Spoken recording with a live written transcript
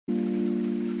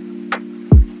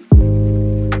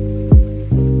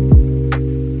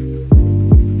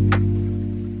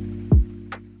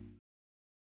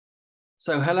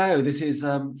So hello, this is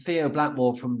Theo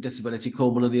Blackmore from Disability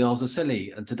Cornwall and the Isles of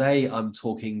Scilly, and today I'm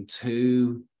talking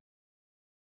to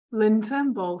Lynne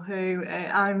Turnbull, who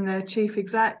I'm the Chief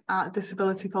Exec at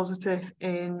Disability Positive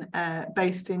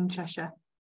based in Cheshire.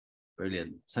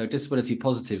 Brilliant. So Disability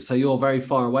Positive. So you're very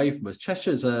far away from us.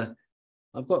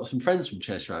 I've got some friends from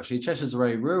Cheshire actually. Cheshire's a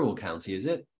very rural county, is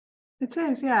it? It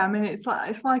is, yeah. I mean, it's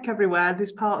like everywhere.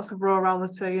 There's parts of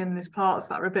rurality and there's parts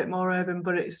that are a bit more urban,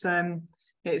 but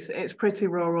it's pretty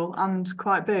rural and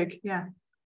quite big, yeah.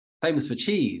 Famous for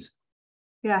cheese.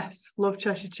 Yes, love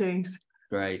Cheshire cheese.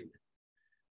 Great.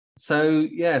 So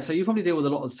yeah, so you probably deal with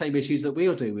a lot of the same issues that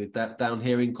we'll do with that down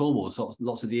here in Cornwall. So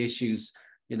lots of the issues,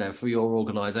 for your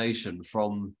organisation,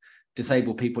 from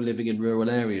disabled people living in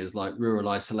rural areas like rural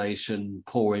isolation,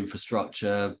 poor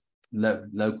infrastructure,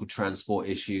 local transport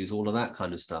issues, all of that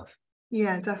kind of stuff.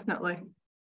 Yeah, definitely.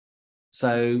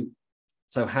 So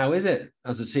how is it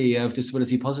as a CEO of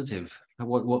Disability Positive?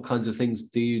 What kinds of things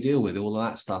do you deal with, all of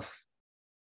that stuff?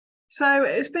 So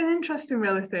it's been interesting,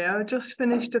 really, Theo. I just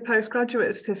finished a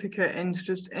postgraduate certificate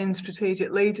in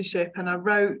strategic leadership, and I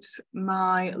wrote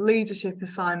my leadership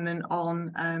assignment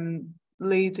on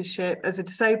leadership as a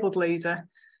disabled leader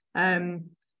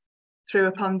through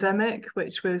a pandemic,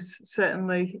 which was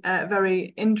certainly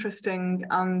very interesting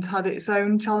and had its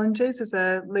own challenges as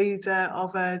a leader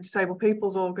of a disabled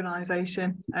people's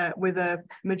organisation with a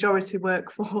majority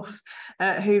workforce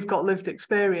who've got lived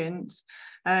experience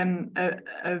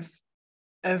of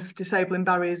disabling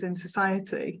barriers in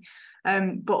society,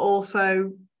 but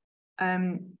also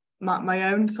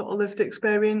my own sort of lived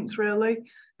experience, really.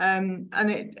 And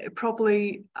it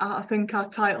probably, I think I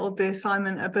titled the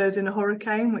assignment "A Bird in a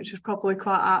Hurricane," which was probably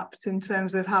quite apt in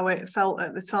terms of how it felt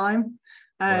at the time.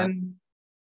 Right.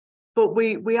 But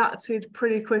we acted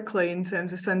pretty quickly in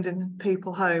terms of sending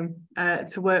people home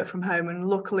to work from home, and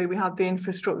luckily we had the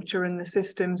infrastructure and the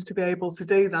systems to be able to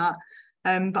do that.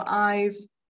 But I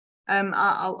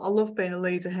love being a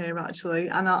leader here, actually,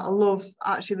 and I love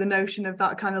actually the notion of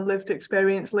that kind of lived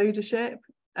experience leadership.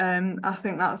 I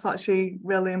think that's actually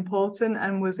really important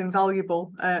and was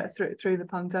invaluable through the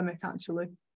pandemic, actually.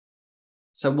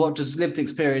 So what does lived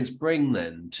experience bring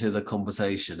then to the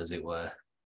conversation, as it were?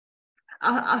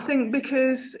 I think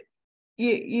because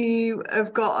you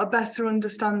have got a better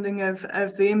understanding of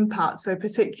the impact, so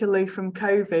particularly from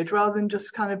COVID, rather than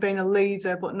just kind of being a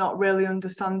leader but not really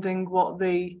understanding what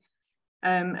the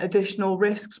additional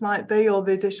risks might be or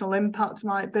the additional impact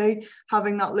might be.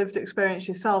 Having that lived experience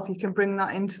yourself, you can bring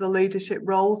that into the leadership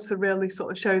role to really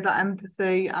sort of show that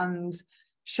empathy and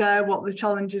share what the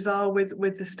challenges are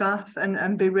with the staff,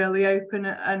 and be really open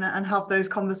and have those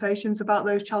conversations about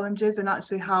those challenges, and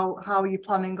actually how you're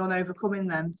planning on overcoming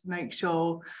them, to make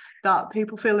sure that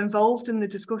people feel involved in the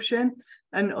discussion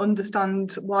and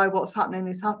understand why what's happening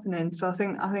is happening. So I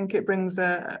think it brings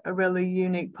a really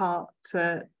unique part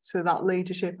to that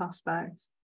leadership aspect.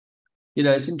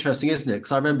 It's interesting, isn't it?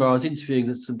 Because I remember I was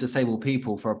interviewing some disabled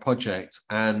people for a project,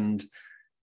 and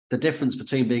the difference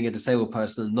between being a disabled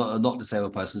person and not a not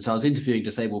disabled person. So I was interviewing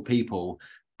disabled people,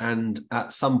 and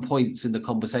at some points in the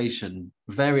conversation,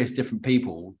 various different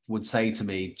people would say to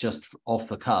me just off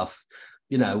the cuff,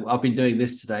 I've been doing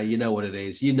this today, you know what it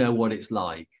is, you know what it's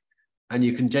like. And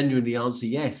you can genuinely answer,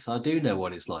 yes, I do know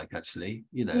what it's like, actually.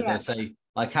 They'll say,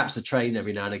 I catch the train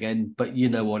every now and again, but you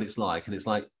know what it's like. And it's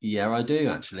like, yeah, I do,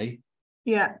 actually.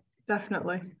 Yeah,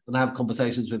 definitely. And I have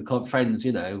conversations with friends,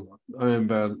 I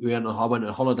remember I went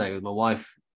on holiday with my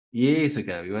wife years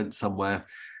ago. We went somewhere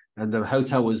and the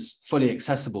hotel was fully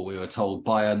accessible, we were told,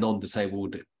 by a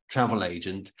non-disabled travel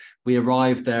agent. We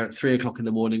arrived there at 3:00 in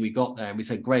the morning. We got there and we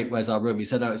said, great, where's our room? He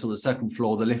said, oh, it's on the second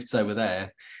floor. The lift's over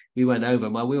there. We went over.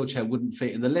 My wheelchair wouldn't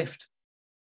fit in the lift.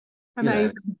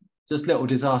 Amazing. Just little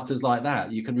disasters like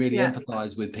that. You can really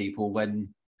empathise with people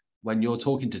when you're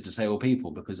talking to disabled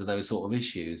people because of those sort of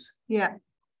issues. Yeah.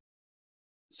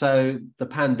 So the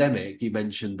pandemic you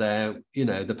mentioned there,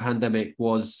 the pandemic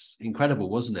was incredible,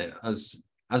 wasn't it? As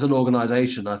an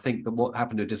organisation, I think that what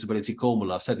happened to Disability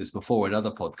Cornwall, I've said this before in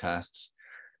other podcasts,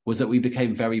 was that we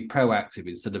became very proactive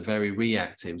instead of very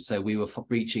reactive. So we were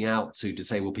reaching out to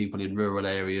disabled people in rural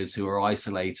areas who are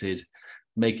isolated,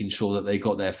 making sure that they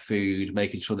got their food,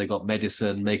 making sure they got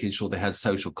medicine, making sure they had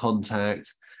social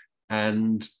contact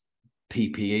and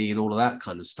PPE and all of that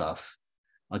kind of stuff.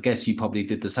 I guess you probably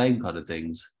did the same kind of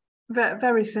things.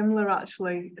 Very similar,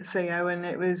 actually, Theo. And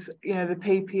it was, the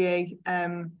PPE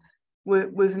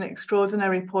was an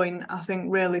extraordinary point, I think,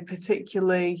 really,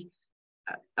 particularly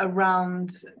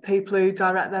around people who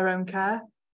direct their own care.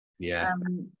 Yeah.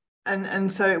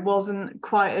 and so it wasn't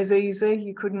quite as easy.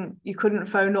 You couldn't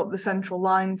phone up the central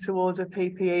line to order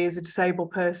PPE as a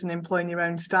disabled person employing your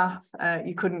own staff.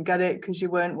 You couldn't get it because you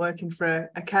weren't working for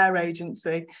a care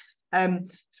agency.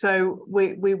 So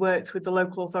we worked with the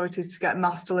local authorities to get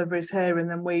mass deliveries here, and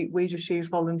then we just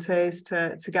used volunteers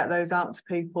to get those out to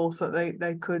people so that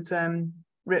they could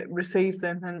receive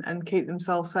them and keep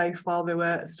themselves safe while they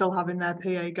were still having their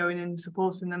PA going in and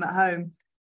supporting them at home.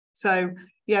 So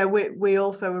yeah, we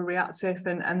also were reactive,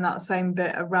 and that same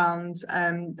bit around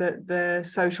the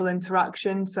social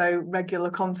interaction, so regular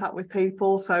contact with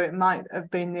people. So it might have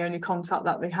been the only contact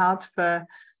that they had for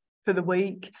the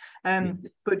week,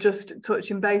 but just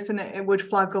touching base, and it would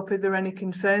flag up if there were any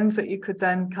concerns that you could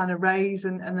then kind of raise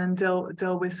and then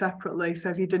deal with separately. So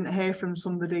if you didn't hear from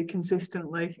somebody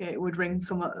consistently, it would ring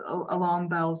some alarm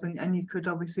bells, and you could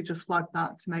obviously just flag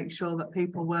that to make sure that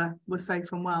people were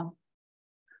safe and well.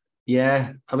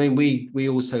 Yeah, I mean, we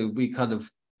kind of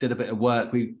did a bit of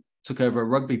work. We took over a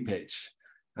rugby pitch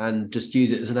and just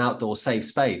use it as an outdoor safe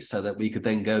space so that we could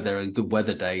then go there on good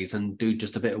weather days and do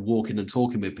just a bit of walking and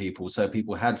talking with people, so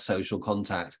people had social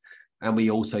contact. And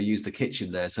we also used the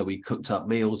kitchen there, so we cooked up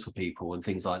meals for people and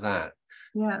things like that.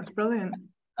 Yeah, it's brilliant.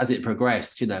 As it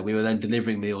progressed, you know, we were then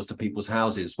delivering meals to people's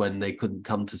houses when they couldn't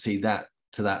come to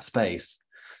that space.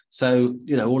 So,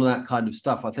 you know, all of that kind of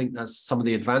stuff, I think that's some of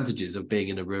the advantages of being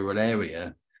in a rural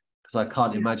area, because I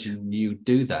can't imagine you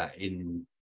do that in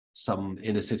some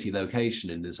inner city location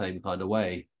in the same kind of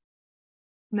way.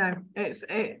 No, it's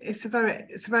a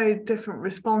very different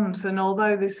response, and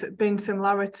although there's been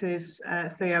similarities,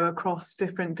 Theo, across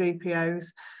different DPOs,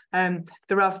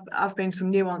 there have been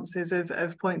some nuances of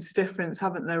points of difference,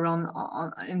 haven't there,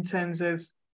 on in terms of,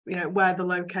 you know, where they're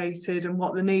located and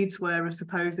what the needs were, I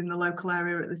suppose, in the local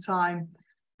area at the time,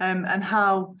 and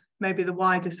how maybe the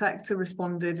wider sector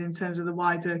responded in terms of the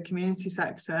wider community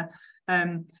sector.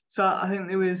 So I think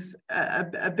there was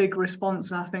a big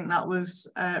response, and I think that was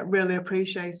really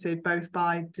appreciated both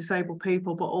by disabled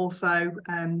people, but also,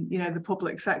 you know, the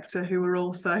public sector, who were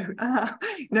also,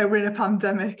 you know, we're in a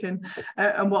pandemic, and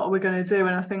what are we going to do?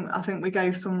 And I think we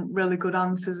gave some really good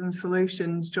answers and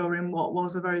solutions during what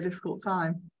was a very difficult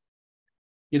time.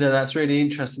 You know, that's really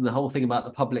interesting, the whole thing about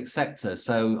the public sector.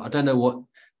 So I don't know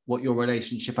what your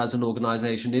relationship as an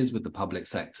organization is with the public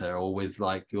sector, or with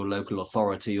like your local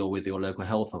authority, or with your local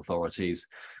health authorities.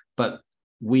 But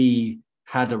we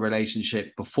had a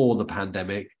relationship before the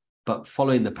pandemic, but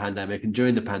following the pandemic and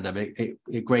during the pandemic,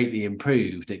 it greatly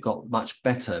improved. It got much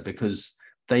better because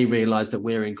they realized that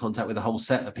we're in contact with a whole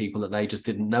set of people that they just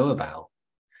didn't know about.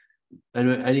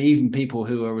 And even people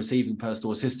who are receiving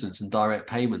personal assistance and direct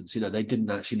payments, you know, they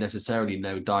didn't actually necessarily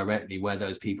know directly where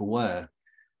those people were.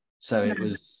 So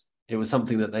it was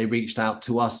something that they reached out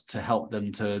to us to help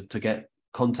them to get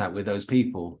contact with those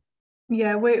people.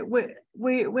 Yeah, we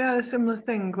had a similar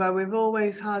thing where we've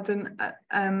always had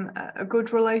a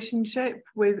good relationship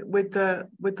with the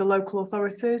local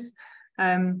authorities,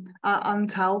 and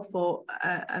health,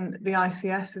 and the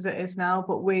ICS as it is now.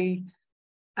 But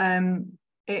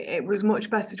it was much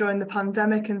better during the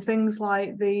pandemic, and things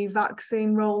like the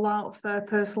vaccine rollout for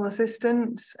personal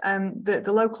assistance, the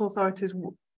local authorities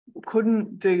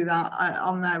couldn't do that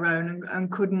on their own,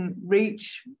 and couldn't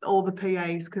reach all the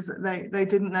PAs because they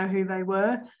didn't know who they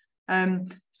were.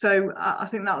 So I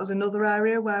think that was another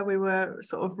area where we were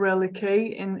sort of really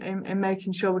key in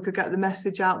making sure we could get the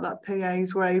message out that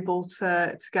PAs were able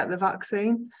to get the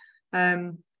vaccine.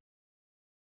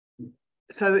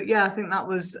 So yeah, I think that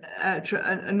was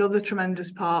another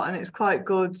tremendous part, and it's quite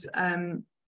good,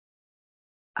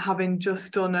 having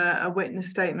just done a witness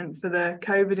statement for the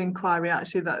COVID inquiry.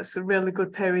 Actually, that's a really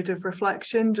good period of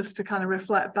reflection, just to kind of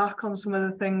reflect back on some of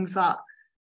the things that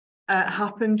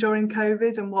happened during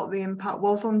COVID and what the impact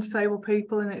was on disabled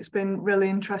people. And it's been really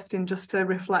interesting just to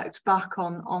reflect back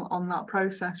on that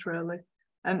process, really,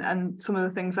 and some of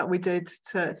the things that we did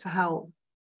to help.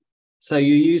 So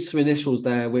you used some initials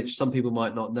there, which some people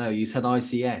might not know. You said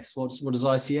ICS. What does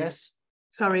ICS?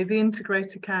 Sorry, the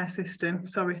Integrated Care System.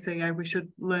 Sorry, Theo, we should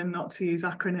learn not to use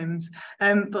acronyms.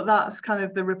 But that's kind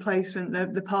of the replacement,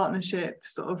 the partnership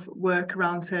sort of work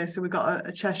around here. So we've got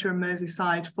a Cheshire and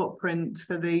Merseyside footprint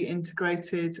for the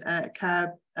Integrated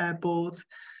Care Board.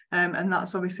 And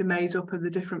that's obviously made up of the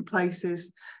different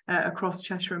places across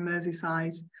Cheshire and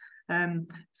Merseyside.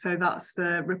 So that's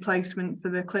the replacement for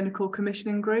the clinical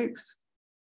commissioning groups.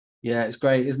 Yeah, it's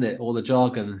great, isn't it? All the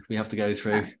jargon we have to go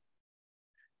through.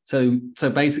 So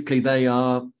basically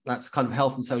that's kind of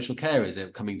health and social care, is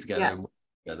it, coming together?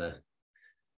 Yeah.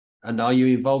 And are you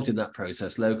involved in that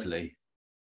process locally?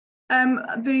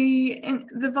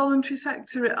 The voluntary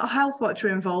sector, a health watcher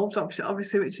involved,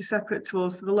 obviously, which is separate to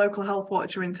us. The local health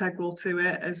watcher integral to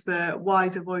it as the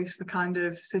wider voice for kind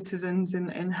of citizens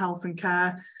in health and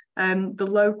care. The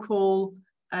local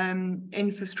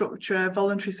infrastructure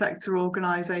voluntary sector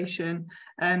organisation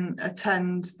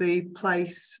attend the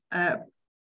place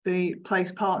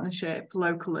partnership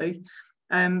locally,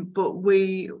 but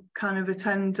we kind of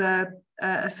attend a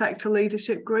sector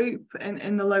leadership group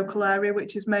in the local area,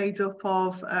 which is made up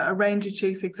of a range of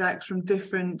chief execs from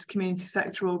different community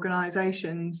sector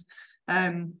organisations.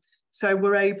 So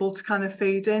we're able to kind of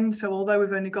feed in. So although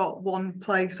we've only got one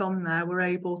place on there, we're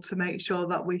able to make sure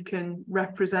that we can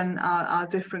represent our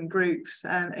different groups,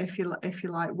 if you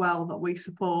like, well, that we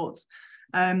support.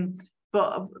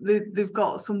 But they've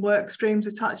got some work streams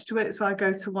attached to it. So I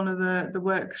go to one of the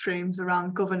work streams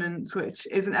around governance, which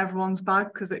isn't everyone's bag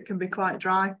because it can be quite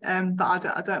dry. But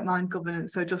I don't mind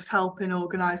governance. So just helping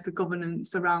organise the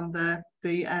governance around the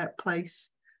place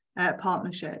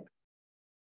partnership.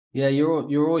 Yeah,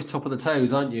 you're always top of the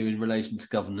toes, aren't you, in relation to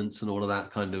governance and all of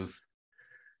that kind of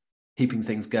keeping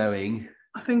things going?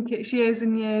 I think it's years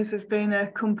and years of being a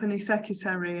company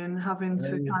secretary and having to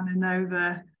kind of know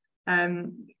the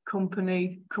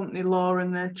company law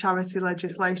and the charity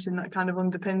legislation that kind of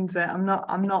underpins it. I'm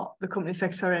not the company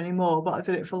secretary anymore, but I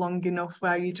did it for long enough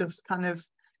where you just kind of,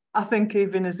 I think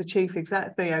even as a chief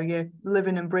exec, Theo, you're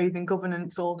living and breathing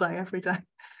governance all day, every day,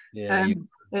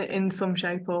 in some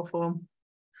shape or form.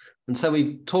 And so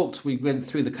we went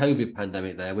through the COVID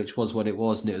pandemic there, which was what it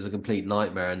was, and it was a complete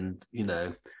nightmare. And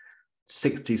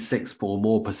 66% or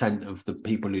more of the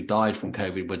people who died from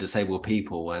COVID were disabled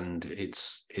people, and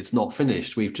it's not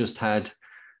finished. We've just had,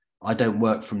 I don't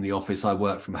work from the office, I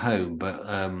work from home, but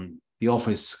the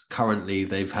office currently,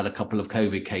 they've had a couple of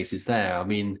COVID cases there. I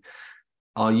mean,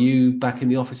 are you back in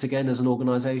the office again as an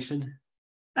organisation?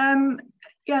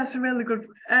 Yeah, it's a really good.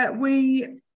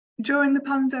 During the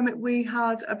pandemic, we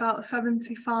had about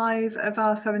 75 of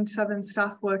our 77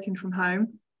 staff working from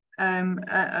home.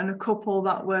 And a couple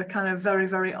that were kind of very,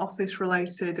 very office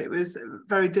related. It was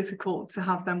very difficult to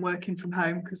have them working from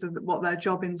home because of what their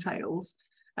job entails.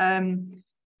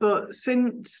 But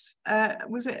since, I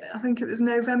think it was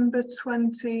November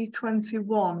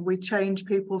 2021, we changed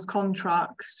people's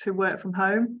contracts to work from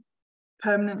home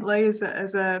permanently as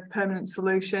a permanent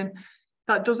solution.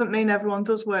 That doesn't mean everyone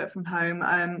does work from home.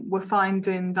 We're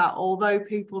finding that although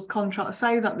people's contracts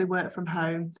say that they work from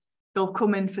home, they'll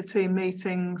come in for team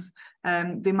meetings.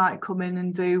 They might come in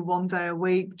and do one day a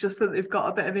week just so that they've got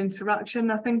a bit of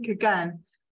interaction. I think, again,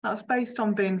 that's based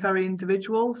on being very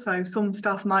individual. So some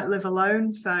staff might live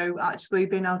alone. So actually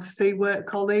being able to see work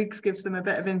colleagues gives them a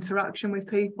bit of interaction with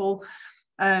people.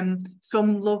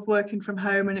 Some love working from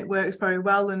home and it works very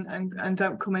well and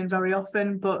don't come in very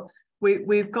often. But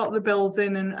we've got the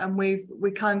building and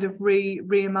we kind of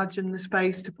reimagined the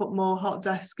space to put more hot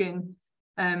desking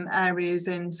areas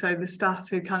in, so the staff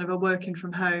who kind of are working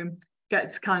from home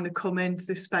get to kind of come into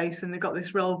this space and they've got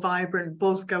this real vibrant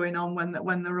buzz going on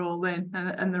when they're all in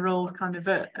and they're all kind of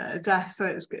at a desk. So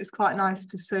it's quite nice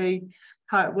to see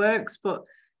how it works, but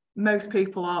most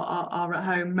people are at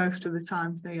home most of the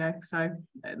time, Theo. So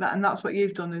that's what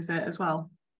you've done, is it, as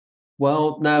well?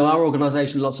 Well, no, our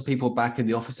organisation, lots of people are back in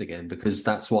the office again because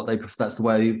that's the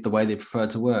way they prefer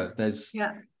to work.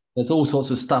 There's all sorts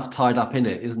of stuff tied up in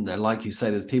it, isn't there? Like you say,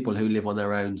 there's people who live on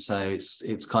their own, so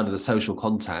it's kind of the social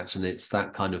contact and it's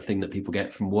that kind of thing that people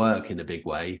get from work in a big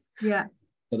way. Yeah.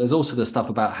 But there's also the stuff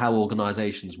about how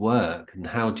organisations work and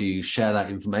how do you share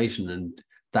that information, and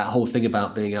that whole thing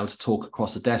about being able to talk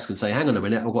across the desk and say, hang on a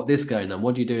minute, I've got this going on.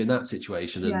 What do you do in that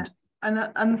situation? Yeah. And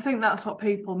I think that's what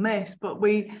people miss, but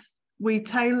we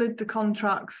tailored the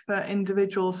contracts for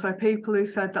individuals. So people who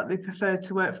said that they preferred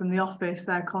to work from the office,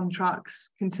 their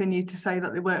contracts continued to say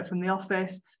that they work from the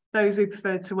office. Those who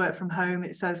preferred to work from home,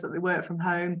 it says that they work from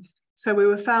home. So we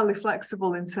were fairly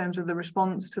flexible in terms of the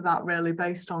response to that, really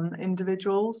based on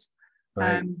individuals.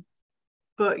 Right.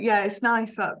 But yeah, it's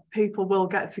nice that people will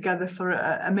get together for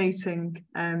a meeting,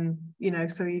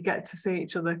 so you get to see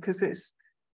each other, because it's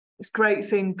great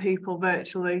seeing people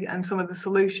virtually, and some of the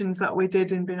solutions that we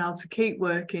did in being able to keep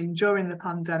working during the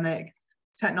pandemic.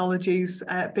 Technology's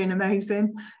been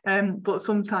amazing, but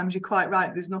sometimes you're quite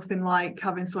right, there's nothing like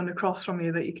having someone across from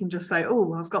you that you can just say,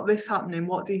 oh, I've got this happening,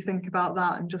 what do you think about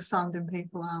that, and just sounding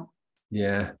people out.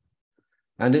 Yeah,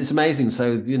 and it's amazing.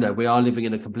 So we are living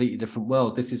in a completely different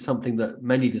world. This is something that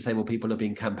many disabled people have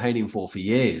been campaigning for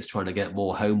years, trying to get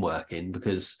more homework in,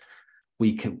 because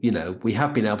we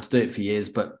have been able to do it for years,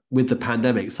 but with the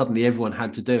pandemic, suddenly everyone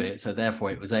had to do it. So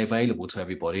therefore it was available to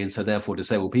everybody. And so therefore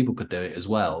disabled people could do it as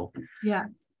well. Yeah.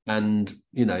 And,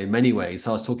 you know, in many ways,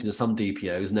 I was talking to some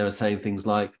DPOs and they were saying things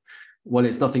like, well,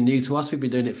 it's nothing new to us. We've been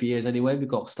doing it for years anyway. We've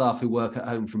got staff who work at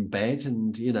home from bed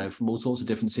and, you know, from all sorts of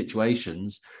different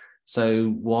situations. So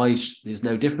why is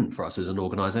no different for us as an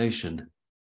organization?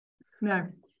 No.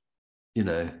 You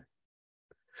know,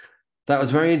 that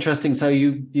was very interesting. So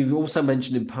you also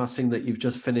mentioned in passing that you've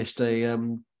just finished a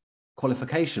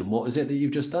qualification. What is it that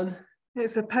you've just done?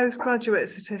 It's a postgraduate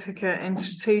certificate in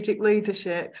strategic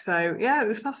leadership. So yeah, it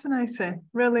was fascinating.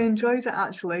 Really enjoyed it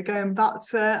actually. Going back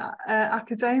to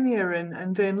academia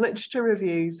and doing literature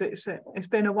reviews. It's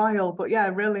been a while, but yeah,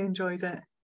 really enjoyed it.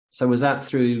 So was that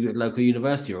through a local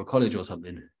university or a college or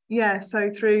something? Yeah, so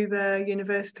through the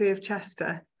University of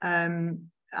Chester, and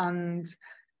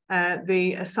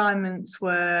the assignments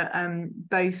were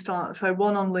based on, so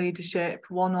one on leadership,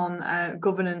 one on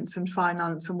governance and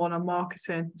finance, and one on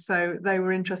marketing. So they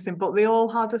were interesting, but they all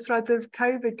had a thread of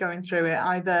COVID going through it,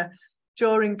 either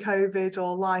during COVID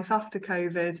or life after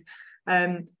COVID.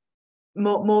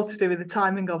 More to do with the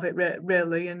timing of it,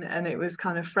 really, and it was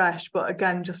kind of fresh. But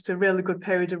again, just a really good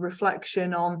period of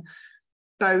reflection on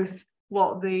both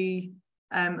what the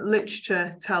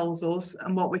literature tells us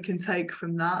and what we can take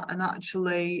from that, and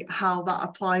actually how that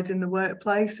applied in the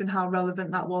workplace and how relevant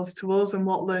that was to us and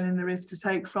what learning there is to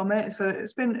take from it. So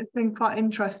it's been quite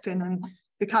interesting, and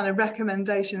the kind of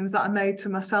recommendations that I made to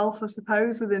myself, I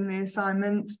suppose, within the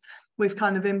assignments, we've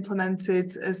kind of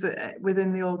implemented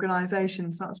within the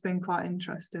organisation. So that's been quite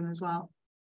interesting as well.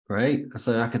 Great.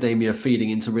 So academia feeding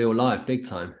into real life, big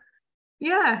time.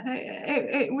 Yeah,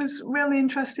 it was really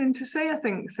interesting to see, I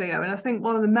think, Theo. And I think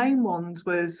one of the main ones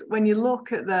was when you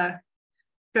look at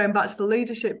going back to the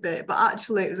leadership bit, but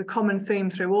actually it was a common theme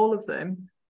through all of them.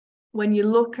 When you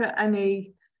look at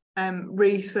any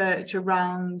research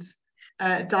around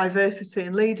diversity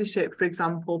and leadership, for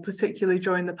example, particularly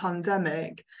during the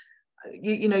pandemic,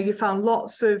 you found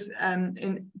lots of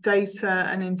data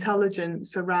and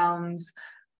intelligence around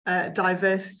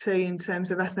diversity in terms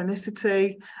of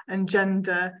ethnicity and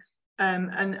gender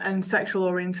and sexual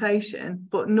orientation,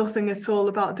 but nothing at all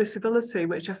about disability,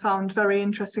 which I found very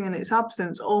interesting in its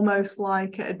absence, almost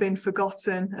like it had been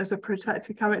forgotten as a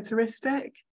protected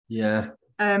characteristic. Yeah.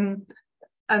 And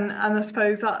I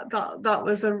suppose that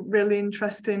was a really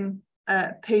interesting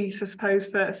piece, I suppose,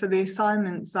 for the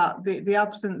assignments, that the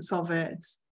absence of it,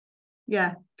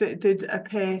 yeah, did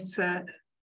appear to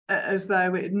as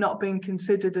though it had not been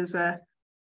considered as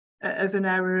an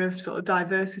area of sort of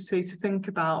diversity to think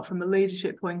about from a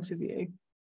leadership point of view.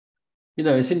 You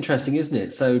know, it's interesting, isn't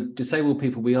it? So disabled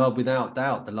people, we are without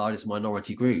doubt the largest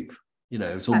minority group. You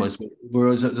know, it's almost,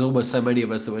 there's almost so many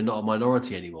of us that we're not a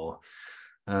minority anymore.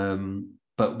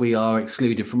 But we are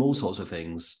excluded from all sorts of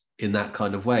things in that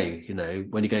kind of way. You know,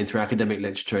 when you're going through academic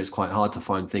literature, it's quite hard to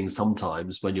find things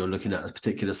sometimes when you're looking at a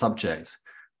particular subject,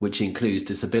 which includes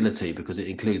disability, because it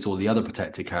includes all the other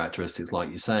protected characteristics, like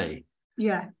you say.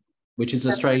 Yeah. Which is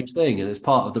a strange thing. And it's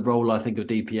part of the role, I think, of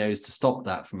DPOs to stop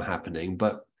that from happening.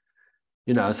 But,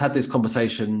 you know, I had this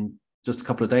conversation just a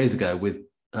couple of days ago with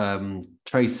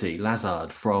Tracy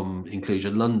Lazard from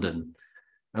Inclusion London.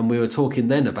 And we were talking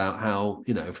then about how,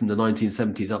 you know, from the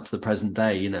 1970s up to the present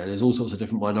day, you know, there's all sorts of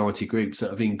different minority groups that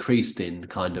have increased in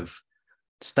kind of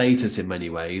status in many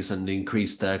ways and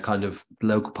increased their kind of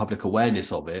local public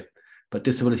awareness of it. But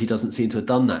disability doesn't seem to have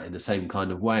done that in the same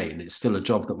kind of way. And it's still a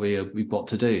job that we've got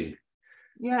to do.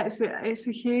 Yeah, it's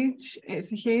a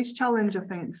huge challenge, I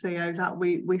think, Theo, that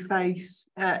we face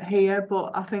here,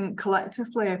 but I think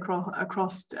collectively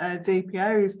across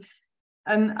DPOs.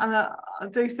 And I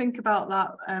do think about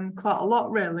that quite a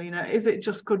lot, really. You know, is it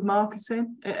just good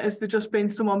marketing? Has there just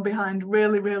been someone behind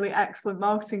really, really excellent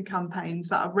marketing campaigns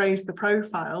that have raised the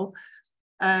profile?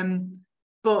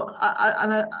 But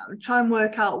I try and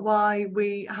work out why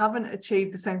we haven't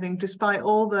achieved the same thing, despite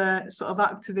all the sort of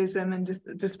activism and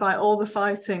despite all the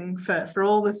fighting for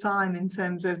all the time in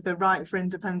terms of the right for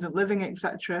independent living,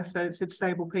 etc., for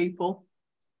disabled people.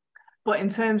 But in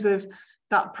terms of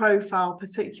that profile,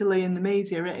 particularly in the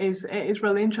media, it is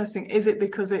really interesting. Is it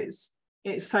because it's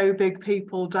so big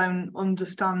people don't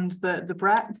understand the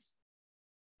breadth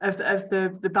of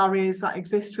the barriers that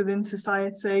exist within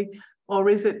society? Or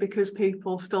is it because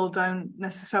people still don't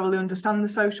necessarily understand the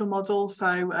social model,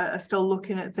 so are still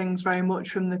looking at things very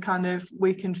much from the kind of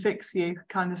we can fix you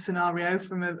kind of scenario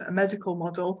from a medical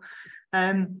model?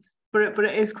 But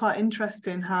it is quite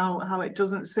interesting how it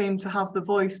doesn't seem to have the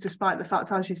voice, despite the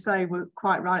fact, as you say, we're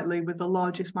quite rightly with the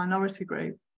largest minority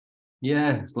group.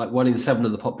 Yeah, it's like 1 in 7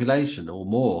 of the population or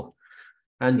more.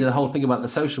 And the whole thing about the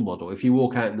social model, if you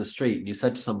walk out in the street and you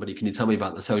said to somebody, can you tell me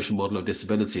about the social model of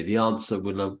disability? The answer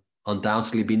will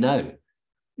undoubtedly be no.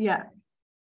 Yeah.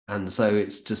 And so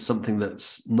it's just something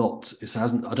that's not, it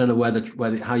hasn't, I don't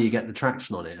know how you get the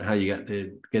traction on it and how you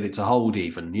get it to hold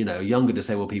even, younger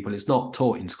disabled people, it's not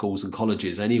taught in schools and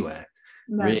colleges anywhere,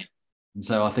 No. really. And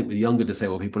so I think with younger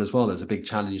disabled people as well, there's a big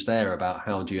challenge there about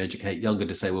how do you educate younger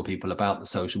disabled people about the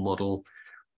social model?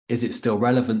 Is it still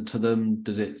relevant to them?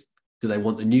 Do they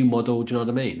want a new model? Do you know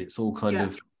what I mean? It's all kind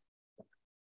of,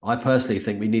 I personally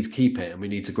think we need to keep it and we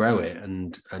need to grow it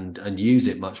and use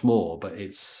it much more, but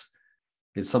it's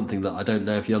something that I don't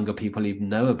know if younger people even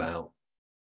know about.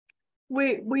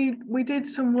 We did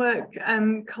some work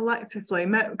collectively,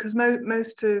 because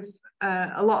most of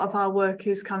a lot of our work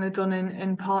is kind of done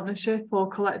in partnership or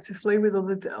collectively with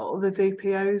other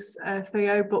DPOs,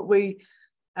 Theo. But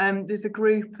there's a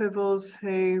group of us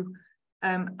who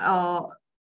are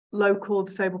local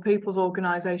disabled people's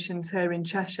organisations here in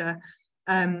Cheshire,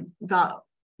 that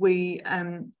we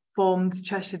formed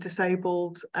Cheshire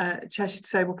Disabled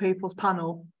People's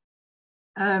Panel,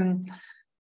 and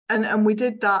we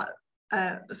did that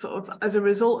sort of as a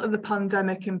result of the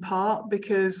pandemic, in part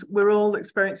because we're all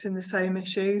experiencing the same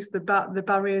issues. The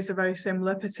barriers are very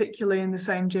similar, particularly in the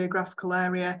same geographical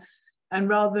area. And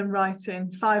rather than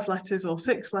writing 5 letters or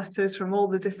 6 letters from all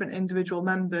the different individual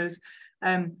members,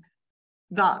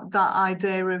 that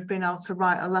idea of being able to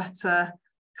write a letter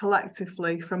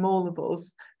collectively from all of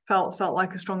us felt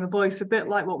like a stronger voice, a bit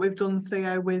like what we've done,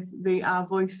 Theo, with Our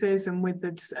Voices and with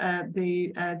the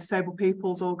Disabled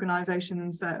People's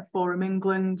Organisations Forum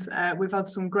England. We've had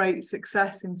some great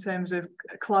success in terms of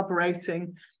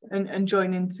collaborating and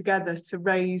joining together to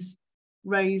raise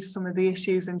some of the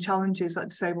issues and challenges that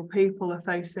disabled people are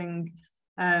facing.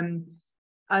 And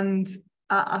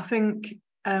I think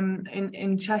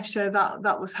in Cheshire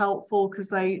that was helpful, because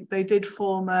they did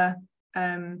form a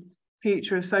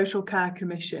Future of Social Care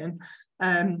Commission,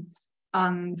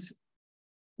 and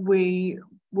we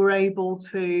were able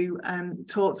to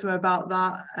talk to them about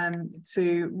that, and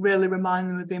to really remind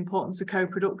them of the importance of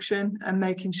co-production and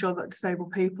making sure that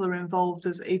disabled people are involved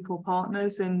as equal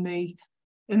partners in the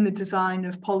design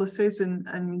of policies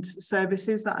and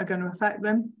services that are going to affect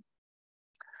them.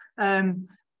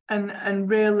 And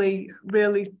really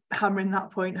hammering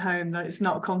that point home, that it's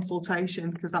not a consultation,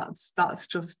 because that's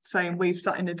just saying we've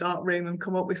sat in a dark room and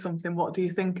come up with something, what do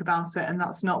you think about it? And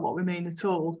that's not what we mean at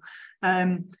all.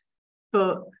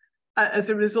 But as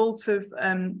a result of,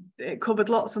 it covered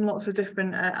lots and lots of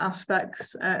different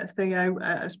aspects, Theo,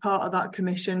 as part of that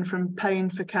commission, from paying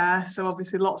for care. So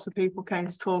obviously lots of people came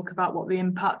to talk about what the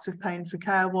impact of paying for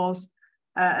care was,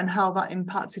 and how that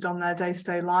impacted on their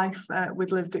day-to-day life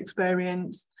with lived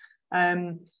experience.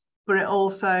 But it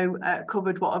also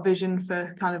covered what a vision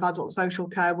for kind of adult social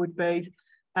care would be.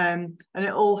 And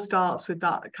it all starts with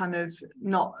that kind of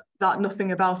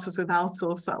nothing about us without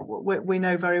us, that we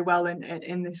know very well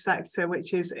in this sector,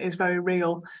 which is very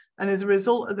real. And as a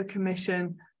result of the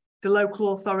commission, the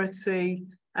local authority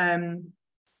and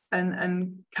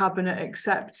Cabinet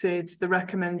accepted the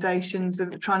recommendations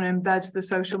of trying to embed the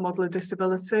social model of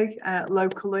disability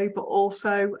locally, but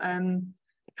also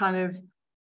kind of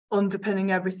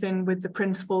underpinning everything with the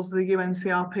principles of the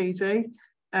UNCRPD,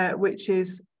 which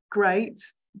is great,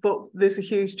 but there's a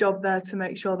huge job there to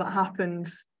make sure that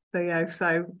happens, Theo.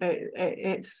 So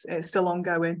it's still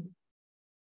ongoing.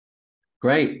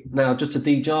 Great. Now, just to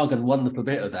de-jargon one little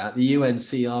bit of that, the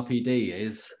UNCRPD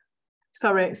is?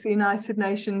 Sorry, it's the United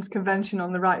Nations Convention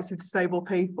on the Rights of Disabled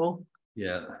People.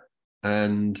 Yeah.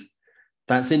 And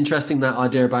that's interesting, that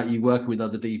idea about you working with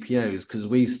other DPOs, because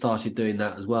we started doing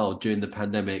that as well during the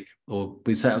pandemic, or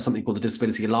we set up something called the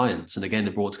Disability Alliance. And again,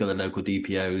 it brought together local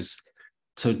DPOs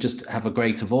to just have a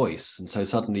greater voice. And so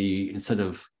suddenly, instead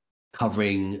of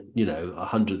covering,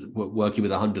 100, working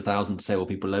with 100,000 disabled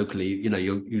people locally,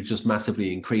 you just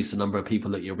massively increase the number of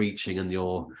people that you're reaching and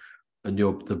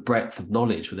the breadth of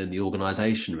knowledge within the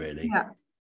organization, really. Yeah.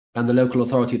 And the local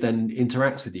authority then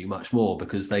interacts with you much more,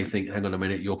 because they think, hang on a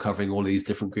minute, you're covering all these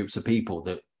different groups of people,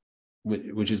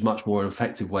 which is much more an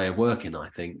effective way of working, I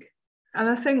think. And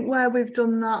I think where we've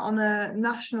done that on a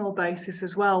national basis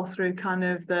as well, through kind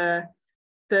of the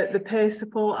peer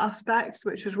support aspects,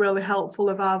 which was really helpful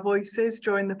of Our Voices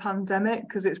during the pandemic,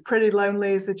 because it's pretty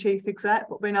lonely as the chief exec,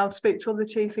 but being able to speak to other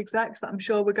chief execs that I'm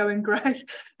sure were going great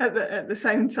at the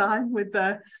same time with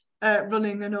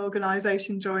running an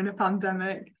organisation during a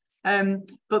pandemic.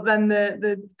 But then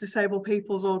the Disabled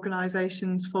People's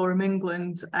Organisations Forum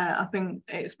England, I think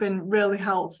it's been really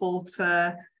helpful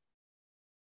to,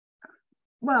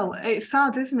 well, it's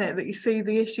sad, isn't it, that you see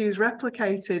the issues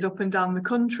replicated up and down the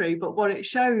country, but what it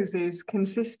shows is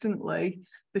consistently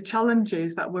the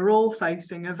challenges that we're all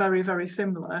facing are very, very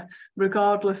similar,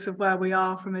 regardless of where we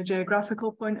are from a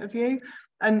geographical point of view.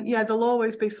 And yeah, there'll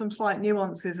always be some slight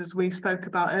nuances, as we spoke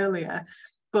about earlier,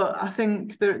 but I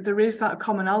think there is that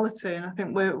commonality, and I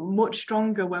think we're much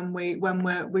stronger when we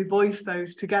voice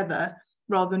those together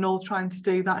rather than all trying to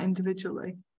do that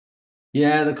individually.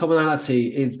 Yeah, the commonality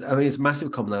is, I mean, it's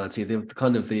massive commonality. The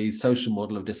kind of the social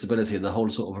model of disability and the whole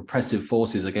sort of oppressive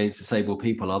forces against disabled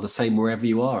people are the same wherever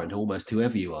you are and almost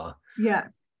whoever you are. Yeah.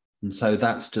 And so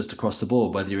that's just across the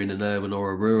board, whether you're in an urban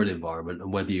or a rural environment,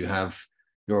 and whether you're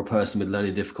a person with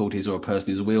learning difficulties or a person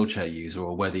who's a wheelchair user,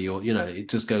 or whether you're, it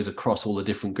just goes across all the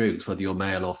different groups, whether you're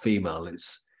male or female. And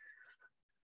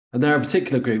there are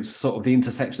particular groups, sort of the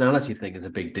intersectionality thing is a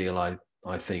big deal,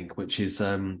 I think, which is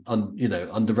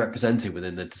underrepresented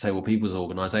within the disabled people's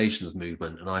organisations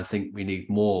movement. And I think we need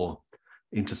more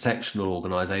intersectional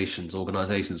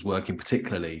organisations working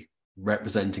particularly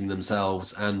representing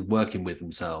themselves and working with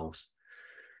themselves.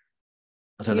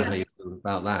 I don't know how you feel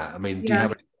about that. I mean, do you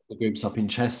have any groups up in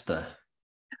Chester?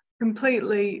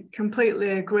 Completely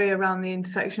agree around the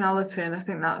intersectionality, and I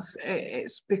think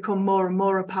it's become more and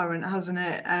more apparent, hasn't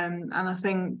it? And I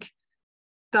think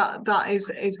that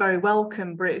is very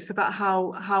welcome, but it's about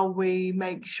how we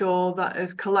make sure that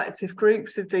as collective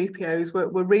groups of DPOs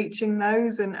we're reaching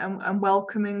those and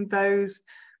welcoming those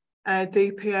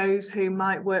DPOs who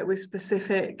might work with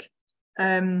specific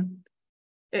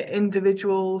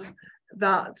individuals,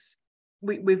 that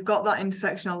we've got that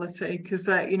intersectionality, because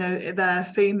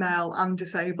they're female and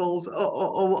disabled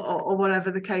or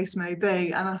whatever the case may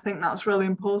be. And I think that's really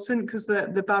important, because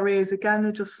the barriers again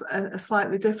are just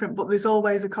slightly different, but there's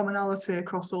always a commonality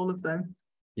across all of them.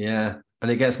 Yeah, and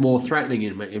it gets more threatening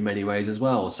in many ways as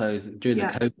well. So during the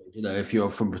COVID, if you're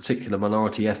from a particular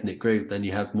minority ethnic group, then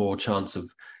you have more chance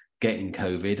of getting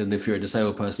COVID, and if you're a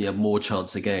disabled person, you have more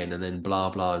chance again, and then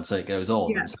blah blah, and so it goes on.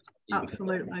 Yeah, so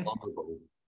absolutely.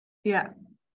 Yeah.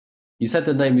 You said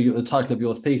the title of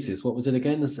your thesis. What was it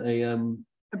again? It's a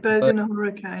bird in a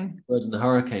hurricane. Bird in a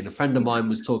hurricane. A friend of mine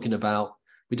was talking about.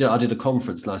 I did a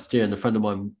conference last year, and a friend of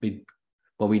mine,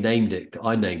 we named it.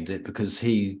 I named it because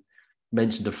he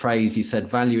mentioned a phrase. He said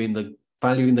valuing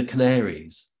the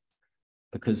canaries,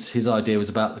 because his idea was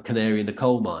about the canary in the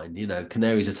coal mine.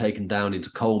 Canaries are taken down into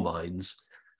coal mines,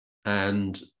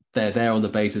 and they're there on the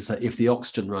basis that if the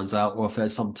oxygen runs out, or if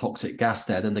there's some toxic gas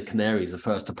there, then the canaries are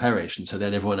first to perish, and so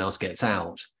then everyone else gets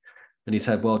out. And he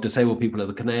said, well, disabled people are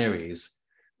the canaries.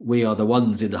 We are the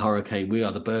ones in the hurricane. We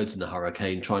are the birds in the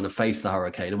hurricane trying to face the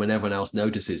hurricane. And when everyone else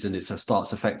notices and it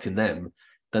starts affecting them,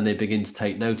 then they begin to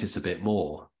take notice a bit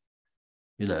more.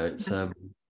 We are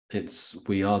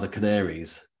the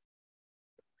canaries.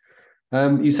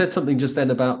 You said something just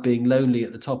then about being lonely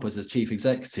at the top as chief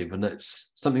executive, and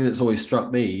that's something that's always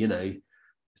struck me.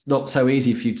 It's not so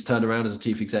easy for you to turn around as a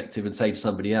chief executive and say to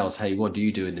somebody else, hey, what do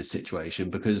you do in this situation?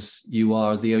 Because you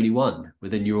are the only one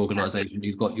within your organization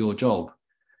who's got your job.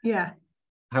 Yeah.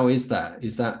 How is that? You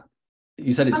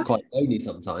said it's quite lonely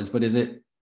sometimes, but it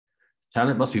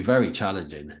must be very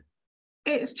challenging.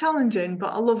 It's challenging,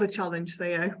 but I love a challenge,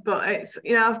 Theo. But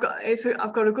I've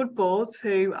got a good board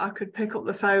who I could pick up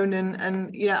the phone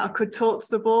and I could talk to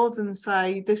the board and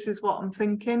say, this is what I'm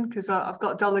thinking, because I've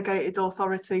got delegated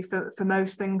authority for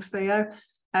most things, Theo.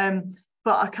 But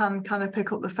I can kind of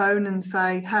pick up the phone and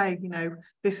say, hey,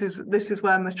 this is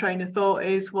where my train of thought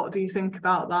is. What do you think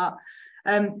about that?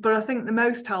 But I think the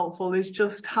most helpful is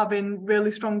just having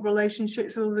really strong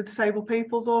relationships with the disabled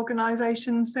people's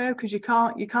organisations there, because you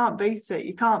can't beat it.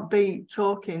 You can't beat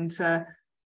talking to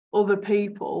other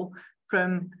people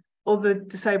from other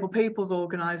disabled people's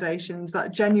organisations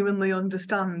that genuinely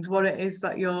understand what it is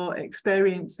that you're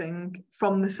experiencing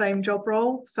from the same job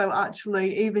role. So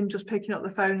actually, even just picking up the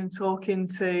phone and talking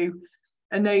to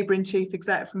a neighbouring chief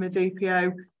exec from a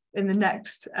DPO in the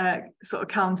next sort of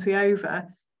county over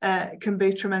can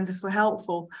be tremendously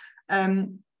helpful.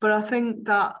 But I think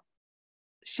that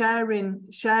sharing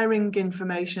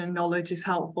information and knowledge is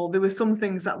helpful. There were some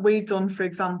things that we'd done, for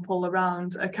example,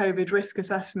 around a COVID risk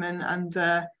assessment and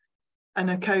a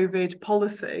COVID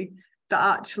policy,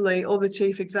 that actually other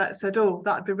chief execs said, oh,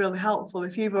 that'd be really helpful.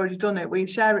 If you've already done it, will you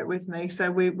share it with me,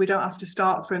 so we don't have to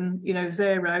start from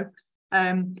zero.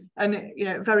 And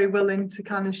very willing to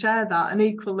kind of share that. And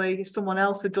equally, if someone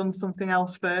else had done something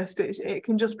else first, it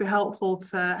can just be helpful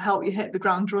to help you hit the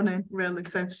ground running, really,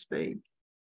 so to speak.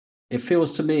 It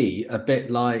feels to me a bit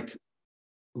like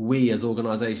we as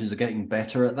organisations are getting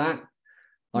better at that.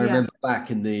 I remember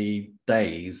back in the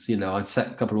days, I'd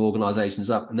set a couple of organisations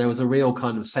up, and there was a real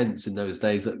kind of sense in those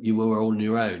days that you were all on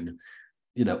your own.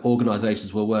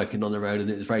 Organisations were working on their own, and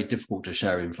it was very difficult to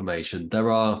share information. There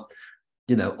are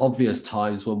obvious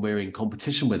times when we're in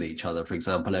competition with each other, for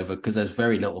example, over because there's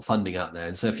very little funding out there.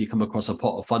 And so if you come across a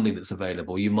pot of funding that's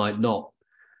available, you might not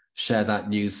share that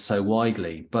news so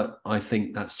widely. But I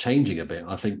think that's changing a bit.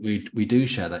 I think we do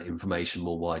share that information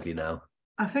more widely now.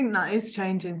 I think that is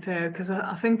changing, Theo, because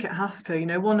I think it has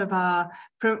to. One of our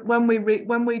when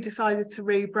we decided to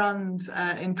rebrand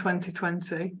in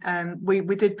 2020,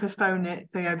 we did postpone it,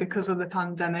 Theo, because of the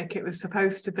pandemic. It was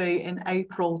supposed to be in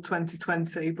April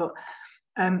 2020, but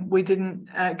we didn't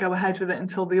go ahead with it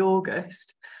until the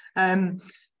August.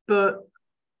 But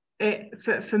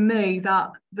for me,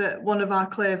 that one of our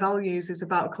clear values is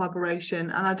about collaboration,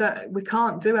 and we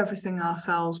can't do everything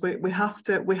ourselves. We have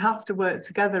to work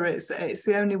together. It's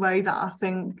the only way that I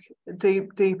think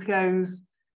DPOs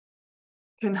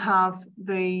can have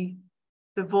the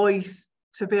voice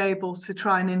to be able to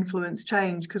try and influence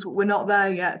change, because we're not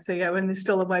there yet, Theo, and there's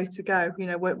still a way to go.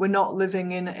 We're not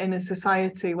living in a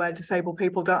society where disabled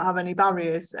people don't have any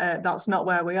barriers. That's not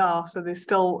where we are. So there's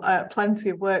still plenty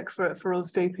of work for us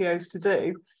DPOs to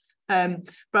do.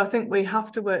 But I think we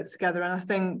have to work together, and I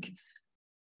think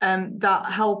that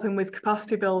helping with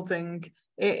capacity building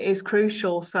is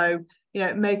crucial. So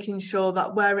making sure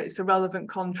that where it's a relevant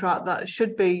contract that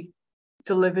should be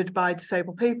delivered by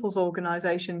disabled people's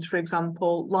organisations, for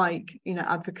example, like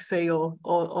advocacy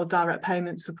or direct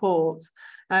payment support,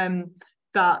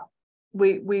 that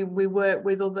we work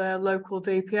with other local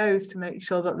DPOs to make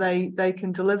sure that they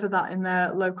can deliver that in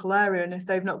their local area. And if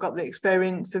they've not got the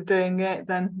experience of doing it,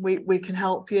 then we can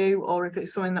help you. Or if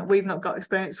it's something that we've not got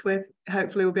experience with,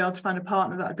 hopefully we'll be able to find a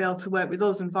partner that would be able to work with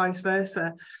us, and vice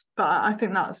versa. But I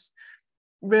think that's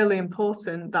really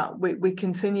important that we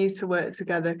continue to work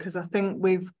together, because I think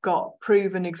we've got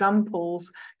proven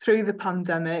examples through the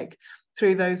pandemic,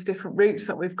 through those different routes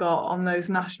that we've got on those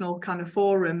national kind of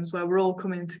forums where we're all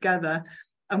coming together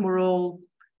and we're all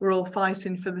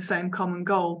fighting for the same common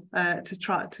goal, to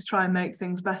try and make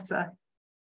things better.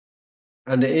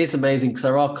 And it is amazing because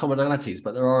there are commonalities,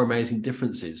 but there are amazing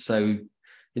differences. So,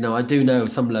 I do know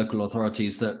some local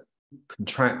authorities that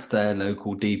contract their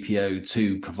local DPO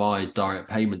to provide direct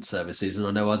payment services, and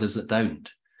I know others that don't.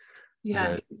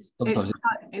 Yeah,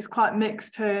 it's quite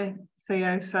mixed here,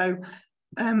 Theo. So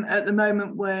at the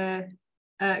moment we're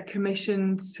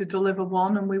commissioned to deliver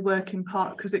one, and we work in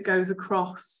part because it goes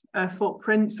across a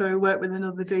footprint, so we work with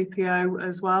another DPO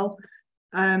as well,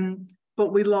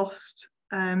 but we lost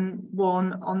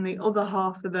one on the other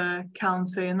half of the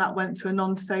county, and that went to a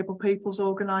non-disabled people's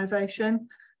organisation,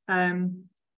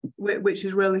 which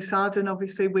is really sad. And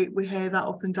obviously we hear that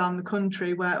up and down the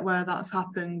country where that's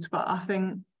happened. But I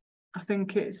think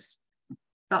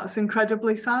that's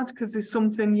incredibly sad, because there's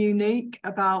something unique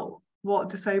about what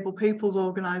disabled people's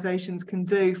organisations can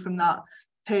do from that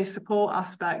peer support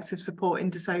aspect of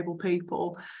supporting disabled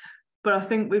people. But I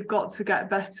think we've got to get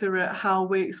better at how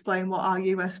we explain what our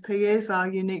USP is, our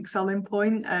unique selling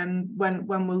point, when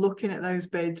we're looking at those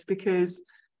bids, because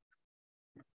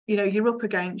you're up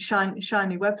against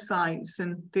shiny websites,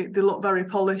 and they look very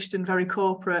polished and very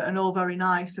corporate and all very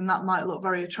nice, and that might look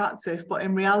very attractive, but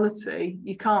in reality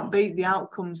you can't beat the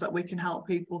outcomes that we can help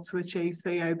people to achieve,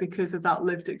 Theo, because of that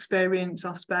lived experience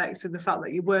aspect, of the fact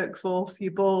that your workforce,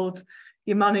 your board,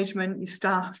 your management, your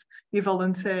staff, your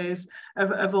volunteers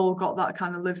have all got that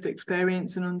kind of lived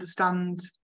experience and understand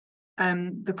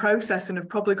the process, and have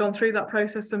probably gone through that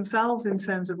process themselves in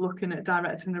terms of looking at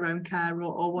directing their own care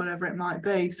or whatever it might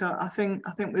be. So I think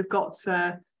we've got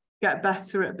to get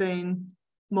better at being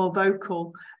more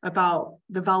vocal about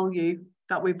the value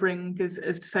that we bring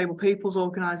as disabled people's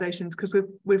organisations, because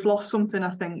we've lost something,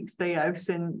 I think, Theo,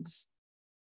 since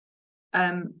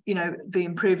the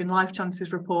Improving Life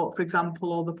Chances report, for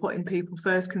example, or the Putting People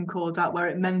First Concordat, where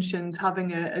it mentions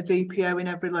having a DPO in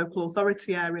every local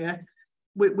authority area.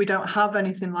 We don't have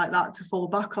anything like that to fall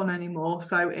back on anymore,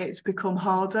 so it's become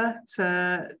harder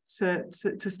to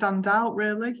stand out,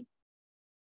 really.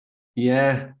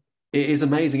 Yeah, it is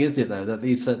amazing, isn't it, though, that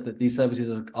these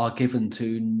services are given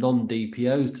to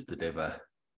non-DPOs to deliver.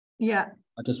 Yeah,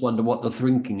 I just wonder what the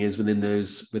thinking is within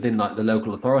like the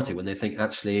local authority, when they think,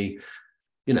 actually,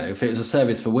 if it was a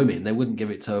service for women, they wouldn't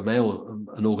give it to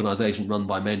an organisation run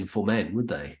by men for men, would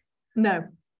they? No,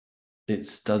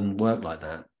 it doesn't work like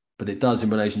that. But it does in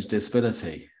relation to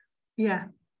disability. Yeah.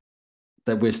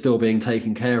 That we're still being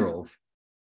taken care of.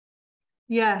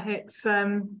 Yeah, it's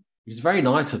very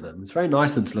nice of them. It's very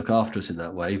nice of them to look after us in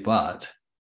that way, but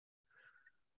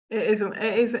it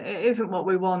isn't what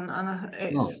we want, and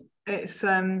it's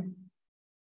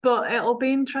But it'll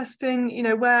be interesting, you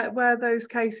know, where those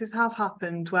cases have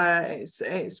happened, where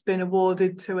it's been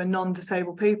awarded to a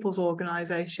non-disabled people's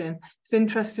organisation. It's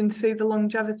interesting to see the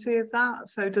longevity of that.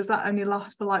 So does that only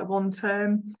last for like one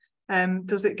term?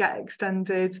 Does it get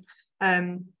extended?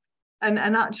 And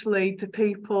actually, do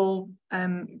people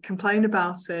complain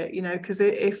about it? You know, because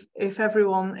if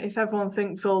everyone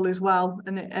thinks all is well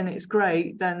and it's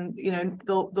great, then you know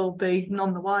they'll be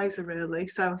none the wiser really.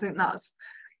 So I think that's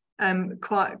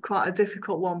quite a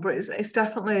difficult one, but it's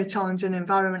definitely a challenging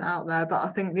environment out there. But I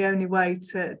think the only way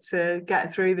to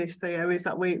get through this, Theo, is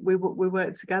that we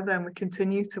work together and we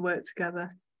continue to work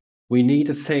together. We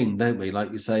need a thing, don't we?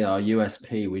 Like you say, our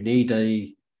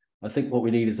USP. I think what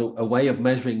we need is a way of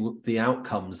measuring the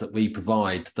outcomes that we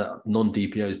provide that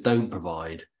non-DPOs don't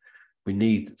provide. We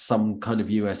need some kind of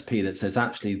USP that says,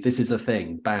 actually, this is a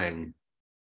thing, bang,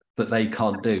 that they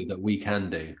can't do, that we can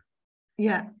do.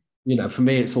 Yeah. You know, for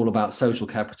me, it's all about social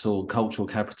capital, cultural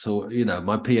capital. You know,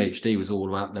 my PhD was all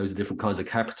about those different kinds of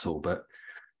capital, but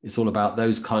it's all about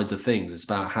those kinds of things. It's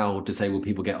about how disabled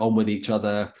people get on with each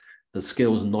other, the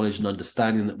skills and knowledge and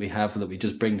understanding that we have and that we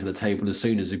just bring to the table as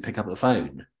soon as we pick up the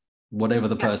phone, whatever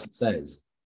the person says.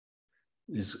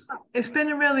 It's been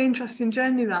a really interesting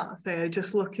journey, that, Theo,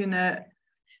 just looking at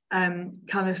kind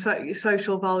of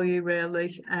social value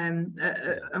really, and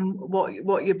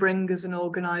what you bring as an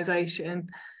organisation.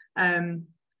 And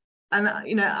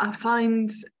you know, I find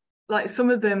like some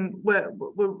of them were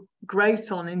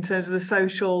great on in terms of the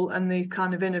social and the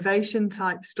kind of innovation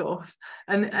type stuff,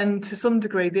 and to some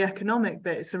degree the economic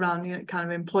bits around, you know, kind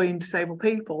of employing disabled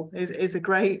people is a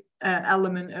great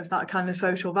element of that kind of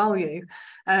social value.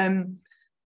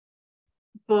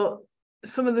 But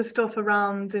some of the stuff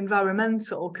around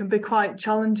environmental can be quite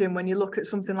challenging when you look at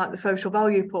something like the social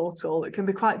value portal. It can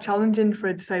be quite challenging for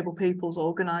a disabled people's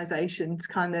organisation to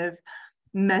kind of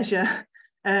measure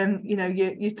you know,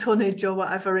 your tonnage or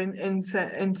whatever in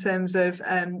terms of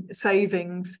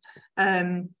savings,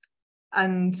 and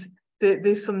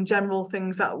there's some general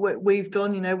things that we've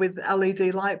done, you know, with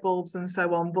LED light bulbs and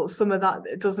so on, but some of that,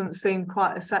 it doesn't seem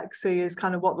quite as sexy as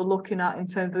kind of what they're looking at in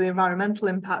terms of the environmental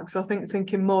impacts. So I think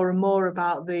thinking more and more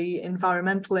about the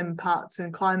environmental impacts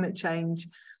and climate change,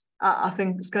 I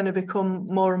think it's going to become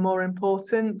more and more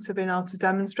important to being able to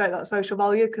demonstrate that social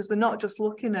value, because they're not just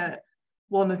looking at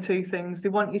one or two things. They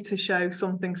want you to show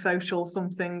something social,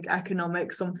 something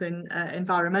economic, something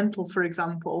environmental, for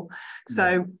example.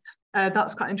 So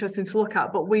that's quite interesting to look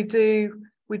at. But we do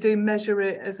measure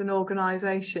it as an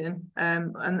organisation,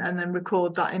 and then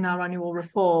record that in our annual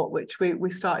report, which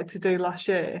we started to do last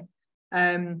year.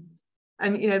 And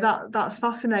you know, that's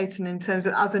fascinating in terms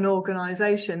of, as an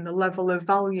organisation, the level of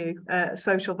value,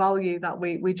 social value that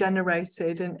we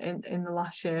generated in the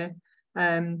last year.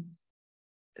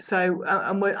 So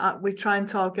and we try and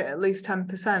target at least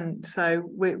 10%. So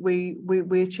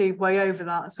we achieve way over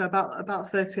that. So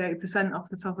about 38% off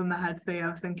the top of my head,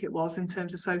 Theo, I think it was, in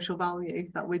terms of social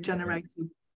value that we generated,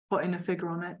 putting a figure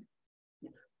on it.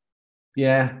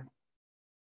 Yeah.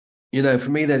 You know,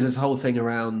 for me, there's this whole thing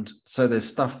around, so there's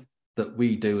stuff that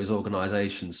we do as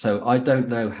organizations. So I don't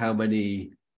know how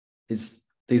many,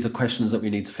 these are questions that we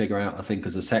need to figure out, I think,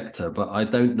 as a sector, but I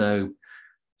don't know.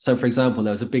 So for example,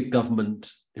 there was a big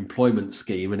government employment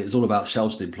scheme and it's all about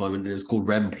sheltered employment, and it's called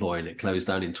Remploy, and it closed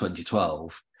down in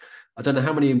 2012. I don't know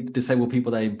how many disabled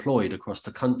people they employed across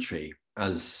the country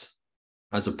as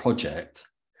a project,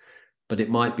 but it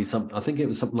might be I think it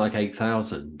was something like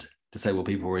 8,000 disabled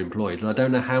people were employed. And I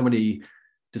don't know how many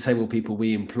disabled people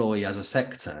we employ as a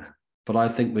sector, but I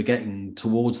think we're getting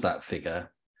towards that figure.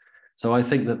 So I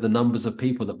think that the numbers of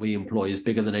people that we employ is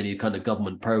bigger than any kind of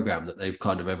government program that they've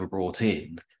kind of ever brought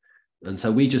in. And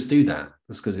so we just do that.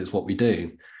 That's because it's what we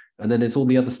do. And then there's all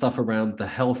the other stuff around the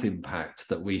health impact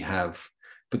that we have.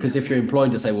 Because if you're employing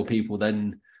disabled people,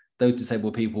 then those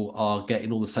disabled people are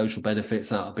getting all the social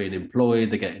benefits out of being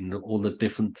employed. They're getting all the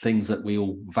different things that we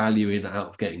all value in out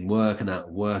of getting work and out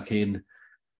of working.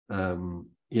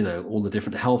 You know, all the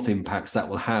different health impacts that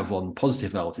will have on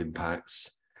positive health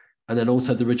impacts. And then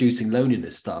also the reducing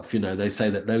loneliness stuff. You know, they say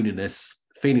that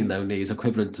feeling lonely is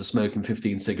equivalent to smoking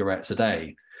 15 cigarettes a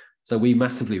day. So we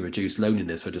massively reduce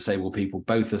loneliness for disabled people,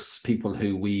 both as people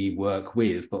who we work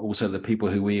with, but also the people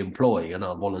who we employ and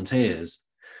our volunteers.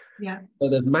 Yeah. So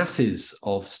there's masses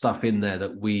of stuff in there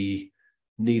that we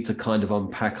need to kind of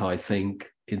unpack, I think,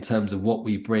 in terms of what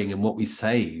we bring and what we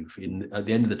save. At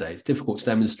the end of the day, it's difficult to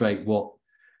demonstrate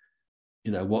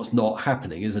what's not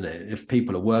happening, isn't it? If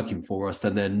people are working for us,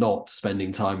 then they're not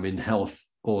spending time in health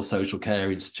or social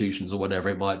care institutions or whatever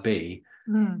it might be.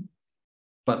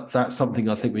 But that's something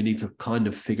I think we need to kind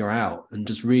of figure out and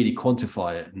just really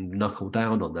quantify it and knuckle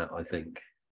down on that, I think.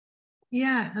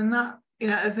 Yeah, and that,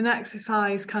 as an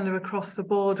exercise kind of across the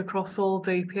board, across all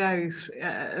DPOs,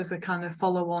 as a kind of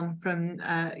follow-on from,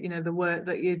 the work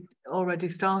that you'd already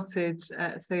started,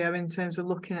 Theo, in terms of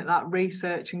looking at that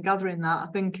research and gathering that,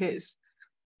 I think it's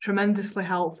tremendously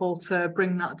helpful to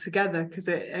bring that together, because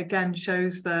it, again,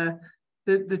 shows the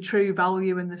true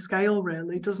value and the scale,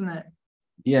 really, doesn't it?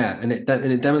 Yeah, and it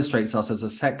demonstrates us as a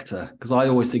sector, because I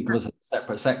always think of us as a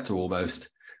separate sector almost.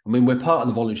 I mean, we're part of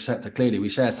the voluntary sector. Clearly, we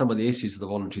share some of the issues of the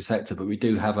voluntary sector, but we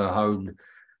do have our own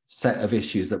set of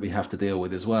issues that we have to deal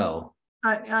with as well.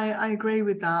 I agree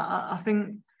with that. I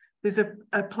think there's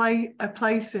a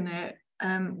place in it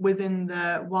within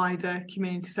the wider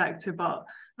community sector, but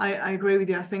I agree with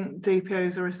you. I think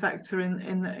DPOs are a sector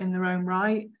in their own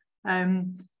right.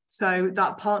 So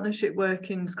that partnership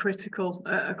working is critical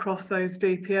across those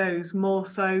DPOs, more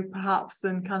so perhaps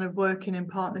than kind of working in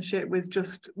partnership with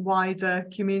just wider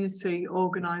community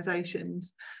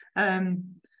organisations.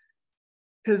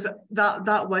 Because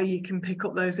that way you can pick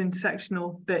up those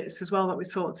intersectional bits as well that we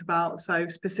talked about. So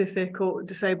specific or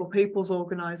disabled people's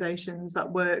organisations that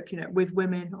work, with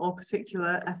women or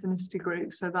particular ethnicity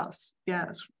groups. So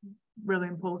it's really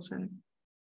important.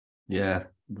 Yeah,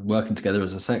 working together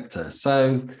as a sector.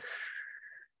 So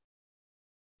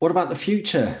what about the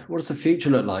future? What does the future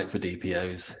look like for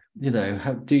DPOs?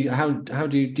 How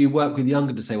do you work with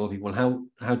younger disabled people?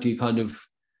 How do you kind of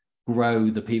grow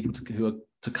the people who are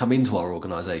to come into our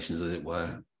organisations, as it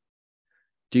were?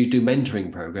 Do you do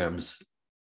mentoring programs?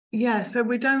 Yeah, so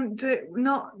we don't do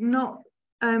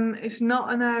it's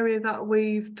not an area that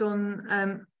we've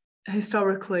done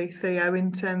historically, Theo,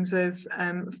 in terms of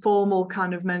formal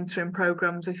kind of mentoring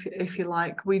programs, if you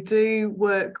like. We do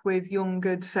work with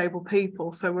younger disabled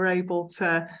people, so we're able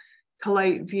to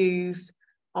collate views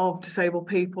of disabled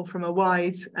people from a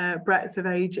wide breadth of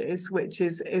ages, which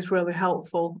is really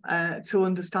helpful to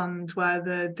understand where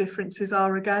the differences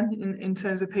are, again, in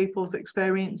terms of people's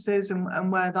experiences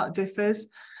and where that differs.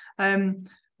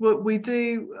 What we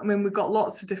do, we've got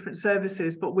lots of different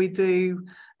services, but we do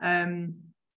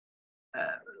a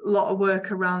lot of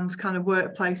work around kind of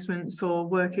work placements or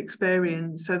work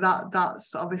experience, so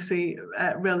that's obviously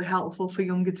really helpful for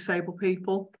younger disabled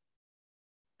people.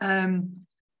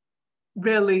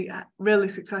 Really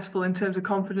successful in terms of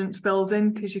confidence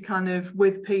building, because you're kind of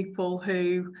with people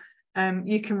who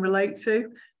you can relate to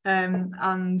and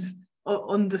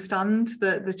understand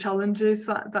the challenges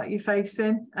that you're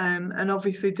facing, and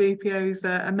obviously DPOs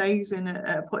are amazing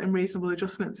at putting reasonable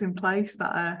adjustments in place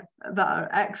that are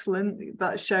excellent,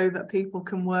 that show that people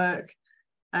can work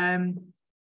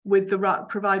with the right,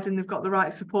 providing they've got the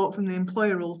right support from the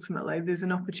employer. Ultimately, there's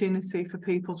an opportunity for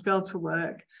people to be able to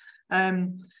work.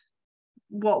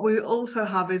 What we also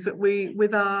have is that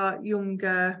with our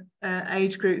younger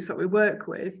age groups that we work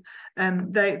with,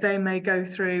 they may go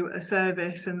through a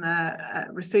service and they're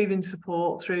receiving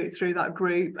support through that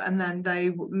group, and then they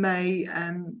may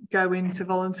go into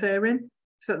volunteering.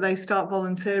 So they start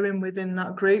volunteering within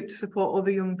that group to support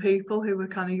other young people who are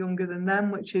kind of younger than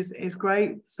them, which is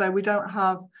great. So we don't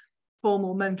have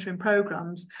formal mentoring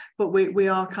programs, but we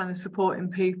are kind of supporting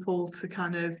people to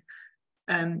kind of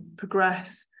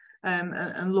progress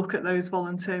and look at those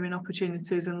volunteering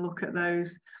opportunities and look at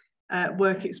those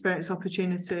work experience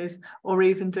opportunities, or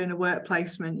even doing a work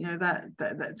placement.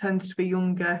 That tends to be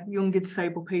younger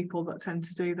disabled people that tend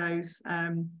to do those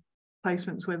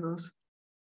placements with us.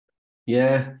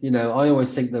 Yeah, I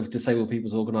always think of disabled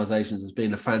people's organisations as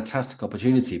being a fantastic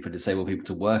opportunity for disabled people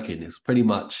to work in. It's pretty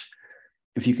much,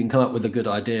 if you can come up with a good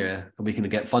idea and we can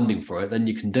get funding for it, then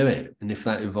you can do it. And if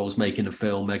that involves making a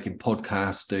film, making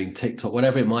podcasts, doing TikTok,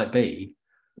 whatever it might be.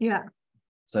 Yeah.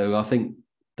 So I think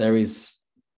there is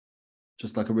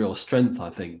just like a real strength,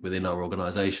 I think, within our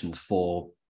organisations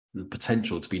for the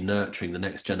potential to be nurturing the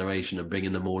next generation and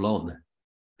bringing them all on.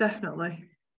 Definitely.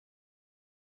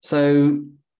 So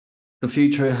the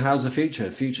future, how's the future?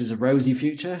 Future's a rosy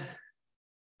future?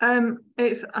 I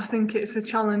think it's a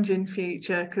challenging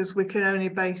future, because we can only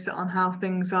base it on how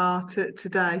things are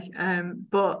today.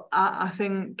 But I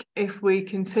think if we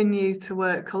continue to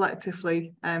work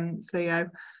collectively, Theo,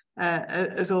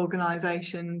 as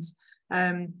organisations,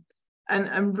 and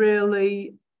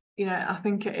really, I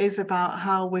think it is about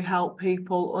how we help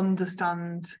people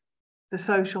understand the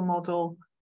social model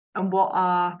and what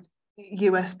our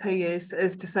USP is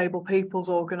as disabled people's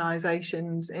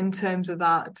organisations, in terms of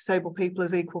that disabled people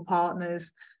as equal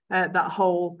partners, that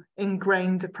whole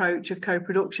ingrained approach of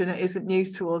co-production. It isn't new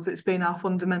to us. It's been our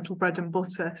fundamental bread and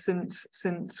butter since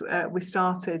we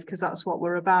started, because that's what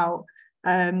we're about.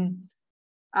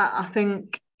 I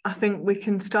think we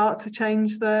can start to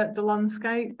change the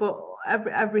landscape, but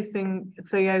everything,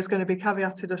 Theo, is going to be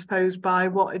caveated, I suppose, by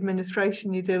what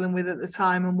administration you're dealing with at the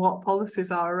time and what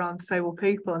policies are around disabled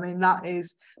people. I mean, that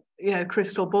is,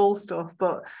 crystal ball stuff,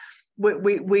 but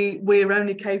we're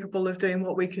only capable of doing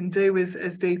what we can do as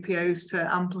DPOs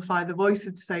to amplify the voice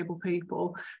of disabled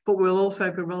people, but we'll also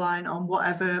be relying on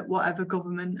whatever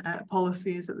government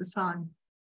policy is at the time.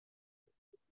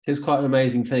 It's quite an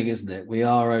amazing thing, isn't it? We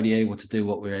are only able to do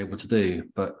what we're able to do.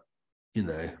 But,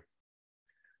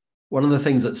 one of the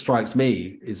things that strikes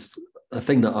me is a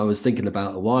thing that I was thinking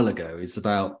about a while ago is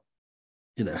about,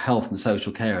 health and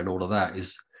social care and all of that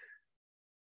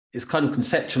it's kind of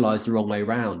conceptualized the wrong way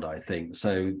around, I think.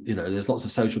 So, there's lots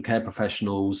of social care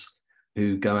professionals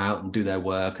who go out and do their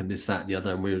work and this, that, and the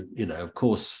other. And we're, of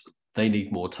course, they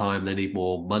need more time, they need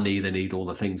more money, they need all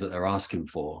the things that they're asking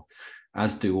for,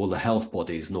 as do all the health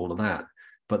bodies and all of that.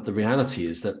 But the reality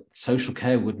is that social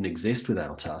care wouldn't exist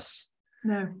without us.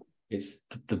 No. It's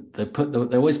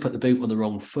they always put the boot on the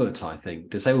wrong foot, I think.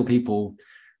 Disabled people,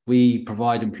 we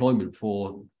provide employment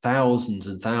for thousands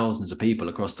and thousands of people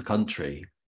across the country,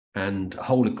 and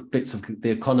whole bits of the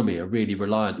economy are really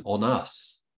reliant on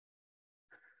us.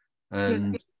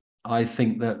 And I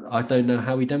think that I don't know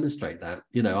how we demonstrate that.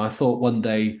 I thought one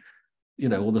day,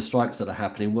 all the strikes that are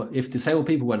happening, if disabled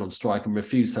people went on strike and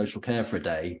refused social care for a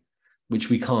day, which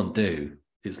we can't do,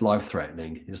 it's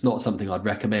life-threatening. It's not something I'd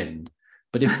recommend.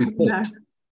 But if we could,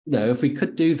 No. If we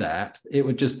could do that, it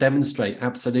would just demonstrate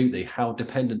absolutely how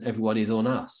dependent everyone is on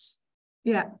us.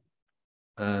 Yeah.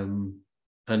 And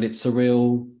it's a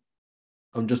real,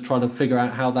 I'm just trying to figure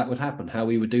out how that would happen, how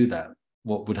we would do that,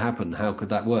 what would happen, how could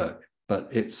that work? But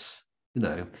it's,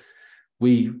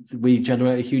 we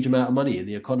generate a huge amount of money in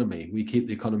the economy. We keep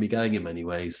the economy going in many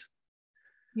ways.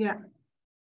 Yeah.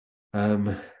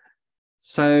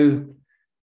 So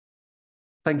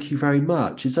thank you very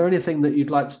much. Is there anything that you'd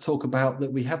like to talk about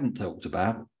that we haven't talked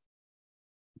about?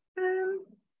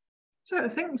 So I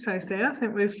think so, Theo. I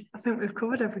think we've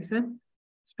covered everything.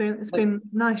 It's been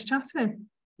nice chatting.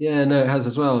 Yeah, no, it has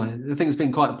as well. I think it's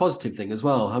been quite a positive thing as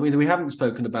well. I mean, we haven't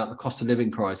spoken about the cost of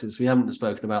living crisis. We haven't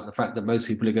spoken about the fact that most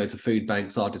people who go to food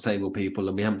banks are disabled people,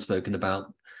 and we haven't spoken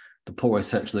about the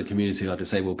poorest section of the community are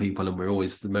disabled people, and we're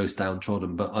always the most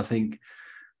downtrodden. But I think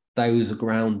those are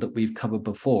ground that we've covered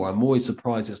before. I'm always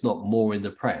surprised it's not more in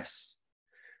the press,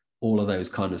 all of those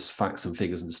kind of facts and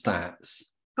figures and stats.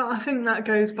 But I think that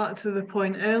goes back to the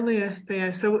point earlier,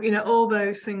 Theo. So, all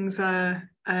those things are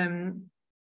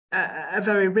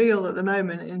very real at the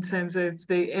moment in terms of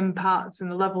the impacts and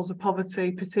the levels of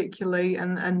poverty, particularly,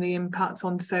 and the impacts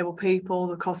on disabled people,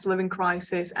 the cost of living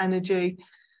crisis, energy,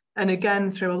 and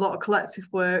again through a lot of collective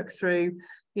work through,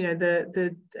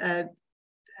 the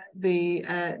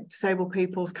Disabled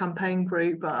People's Campaign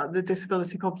Group, the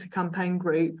Disability Poverty Campaign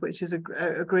Group, which is a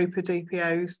group of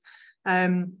DPOs.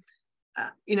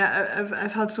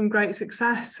 I've had some great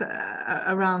success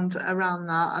around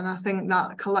that, and I think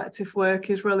that collective work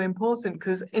is really important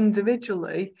because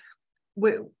individually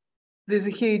there's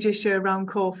a huge issue around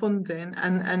core funding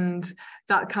and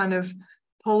that kind of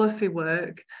policy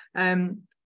work.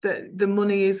 The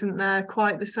money isn't there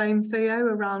quite the same, Theo,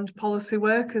 around policy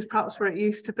work as perhaps where it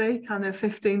used to be kind of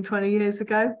 15-20 years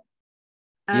ago,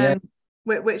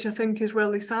 which I think is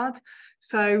really sad.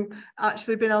 So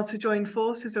actually being able to join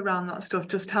forces around that stuff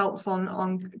just helps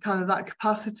on kind of that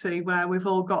capacity where we've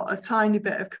all got a tiny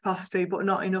bit of capacity but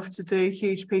not enough to do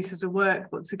huge pieces of work,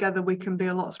 but together we can be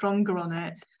a lot stronger on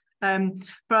it.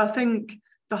 But I think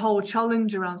the whole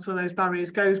challenge around some of those barriers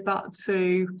goes back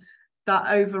to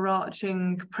that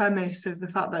overarching premise of the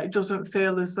fact that it doesn't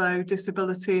feel as though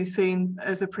disability is seen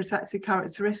as a protected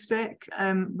characteristic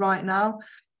right now.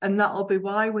 And that'll be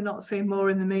why we're not seeing more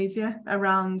in the media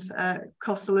around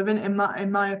cost of living, in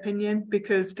my opinion,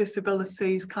 because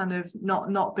disability is kind of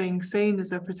not being seen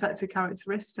as a protected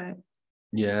characteristic.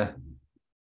 Yeah.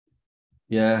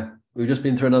 We've just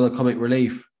been through another comic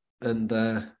relief, and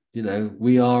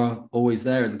we are always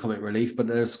there in the comic relief, but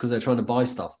it's because they're trying to buy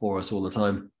stuff for us all the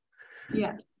time.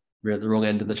 Yeah. We're at the wrong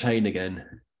end of the chain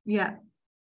again. Yeah.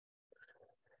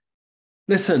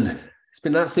 Listen, it's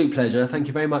been an absolute pleasure. Thank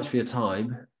you very much for your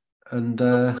time. And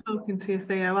talking to you,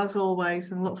 Theo, as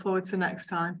always, and look forward to next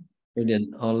time.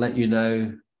 Brilliant. I'll let you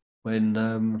know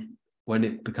when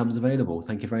it becomes available.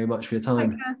 Thank you very much for your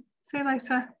time. Take care. See you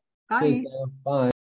later. Bye. Cheers, bye.